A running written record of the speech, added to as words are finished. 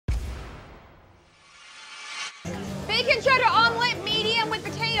chicken cheddar omelet, medium with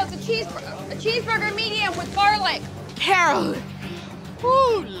potatoes. A cheeseburger, medium with garlic. Carolyn.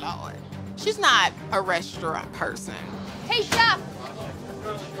 Oh, Lord. She's not a restaurant person. Hey, chef.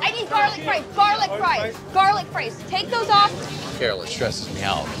 I need garlic fries. Garlic fries. Garlic fries. Take those off. Carolyn stresses me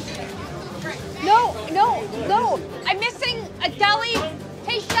out. No. I'm missing a deli.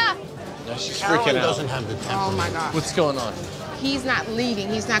 Hey, chef. No, she's Carolyn freaking out. doesn't have the temper. Oh, my God. What's going on? He's not leading.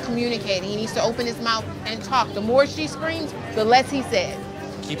 He's not communicating. He needs to open his mouth and talk. The more she screams, the less he says.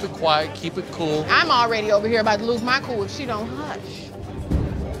 Keep it quiet, keep it cool. I'm already over here about to lose my cool if she don't hush.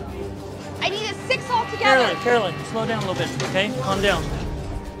 I need a 6 altogether. Carolyn, slow down a little bit, okay? Calm down.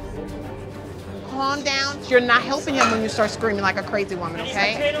 Calm down. You're not helping him when you start screaming like a crazy woman,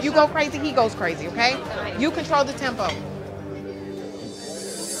 okay? You go crazy, he goes crazy, okay? You control the tempo.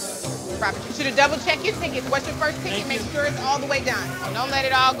 Robert, you should have double-checked your tickets. What's your first ticket? Make sure it's all the way done. So don't let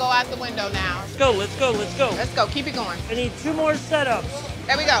it all go out the window now. Let's go, let's go, let's go. Let's go, keep it going. I need 2 more setups.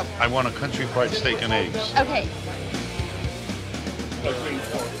 There we go. I want a country fried steak and eggs. Okay.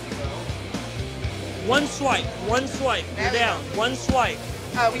 One swipe. You're down. One swipe.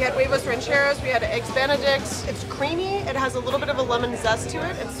 We had huevos rancheros, we had eggs benedicts. It's creamy, it has a little bit of a lemon zest to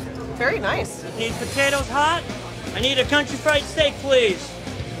it. It's very nice. Need potatoes hot? I need a country fried steak, please.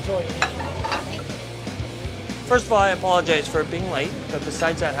 First of all, I apologize for being late, but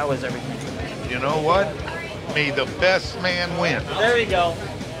besides that, how was everything? You know what? May the best man win. There we go.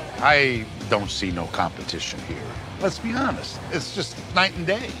 I don't see no competition here. Let's be honest. It's just night and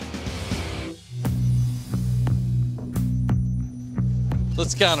day.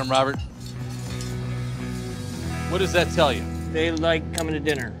 Let's count them, Robert. What does that tell you? They like coming to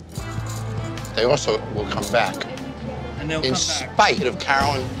dinner. They also will come back. And they'll In come back. spite of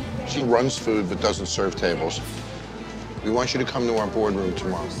Carolyn, she runs food but doesn't serve tables. We want you to come to our boardroom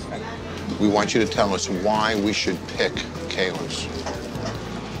tomorrow. We want you to tell us why we should pick Kailyn's.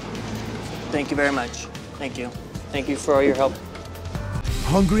 Thank you very much. Thank you. Thank you for all your help.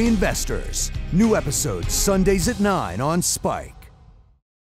 Hungry Investors. New episodes Sundays at 9 on Spike.